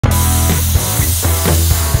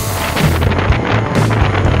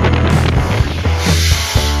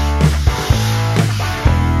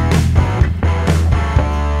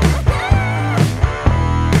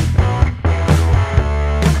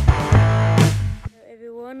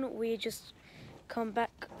just come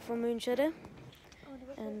back from Moonshadow.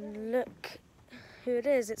 And look who it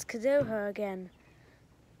is. It's Cadoha again.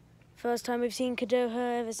 First time we've seen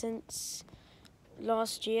Cadoha ever since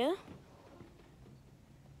last year.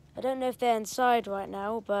 I don't know if they're inside right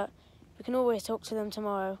now, but we can always talk to them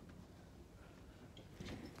tomorrow.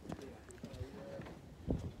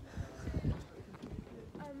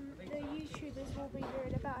 The YouTubers will be here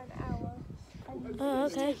in about an hour. Oh,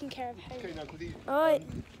 okay. Taking care of Hope. Okay, no, because Alright.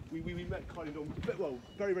 we met kind of, well,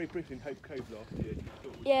 very, very briefly in Hope Cove last year.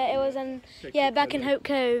 Yeah, it was back in Hope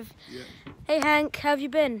Cove. Yeah. Hey Hank, how have you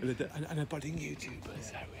been? And a budding YouTuber,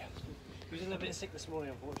 so He was a little bit sick this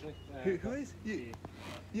morning, unfortunately. Who is?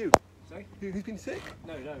 You? Sorry? Who's been sick?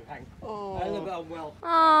 No, Hank. Oh. A little bit unwell.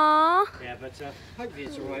 Aww. Yeah, but hopefully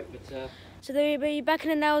it's alright, but So they'll be back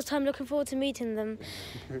in an hour's time. Looking forward to meeting them.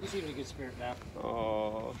 he's in a good spirit now.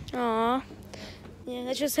 Oh. Aww. Yeah,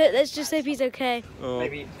 let's just hope he's okay. Oh.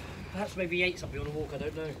 Perhaps maybe he ate something on the walk, I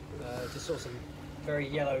don't know. Just saw some very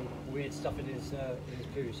yellow, weird stuff in his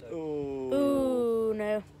poo, so. Oh. Ooh,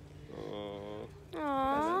 no. Oh.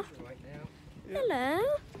 Aww. Right now. Hello.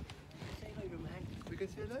 Say hello to him, Hank. We can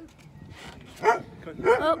say hello?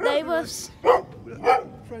 Oh, there he was.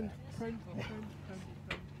 Friend.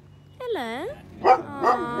 Hello.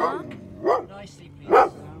 Aww. Nicely,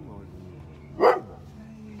 please.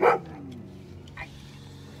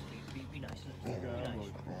 Be nice, look. Be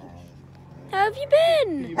nice. How have you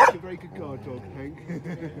been? You make a very good guard dog, Hank.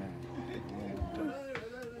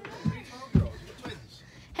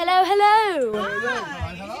 Hello, hello. Hello.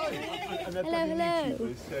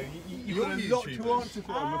 Hello. So you've got a lot to answer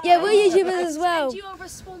for. I'm Yeah, we're YouTubers as well. And you are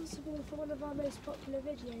responsible for one of our most popular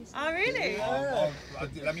videos. Oh, really?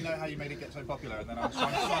 Let me know how you made it get so popular, and then I'll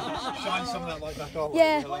shine some of that light back on.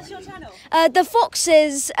 Yeah. What's your channel? The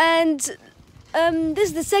Foxes, and this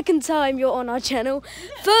is the second time you're on our channel.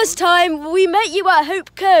 First time we met you at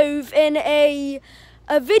Hope Cove in a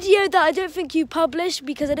video that I don't think you published,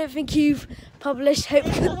 because I don't think you've published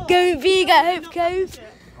being at Hope Cove.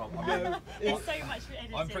 There's so much for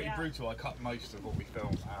editing. I'm pretty brutal. I cut most of what we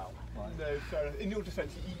filmed out. No, fair enough. In your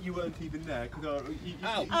defence, you weren't even there because you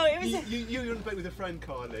were on a boat with a friend,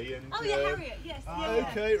 Carly, and. Oh yeah, Harriet. Yes. Yeah.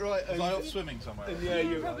 Okay, right. Was I off swimming somewhere? And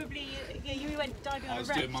You were probably. Yeah, you went diving on I a was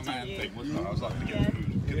wreck, doing my man didn't you? thing, wasn't I? I was like, gonna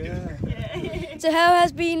get So how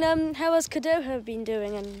has Cadoha been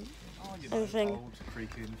doing and everything? Old,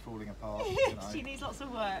 creaking, falling apart. She needs lots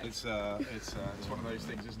of work. It's one of those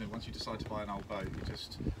things, isn't it? Once you decide to buy an old boat, you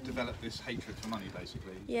just develop this hatred for money,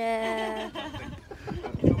 basically. Yeah.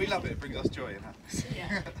 But we love it. It brings us joy and happiness.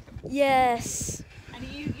 Yeah. Yes. And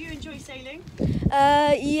you enjoy sailing?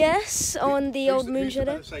 Yes, on the old Who's the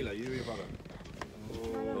better Moonshadow. sailor, you or your brother?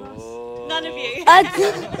 None of you.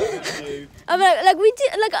 I mean, like we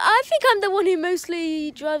did. Like I think I'm the one who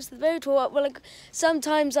mostly drives the boat. Or well, like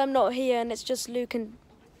sometimes I'm not here, and it's just Luke and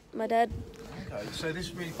my dad. Okay, so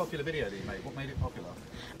this really popular video that you made, what made it popular?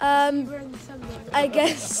 I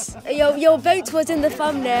guess your boat was in the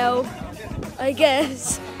thumbnail. I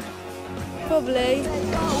guess, probably.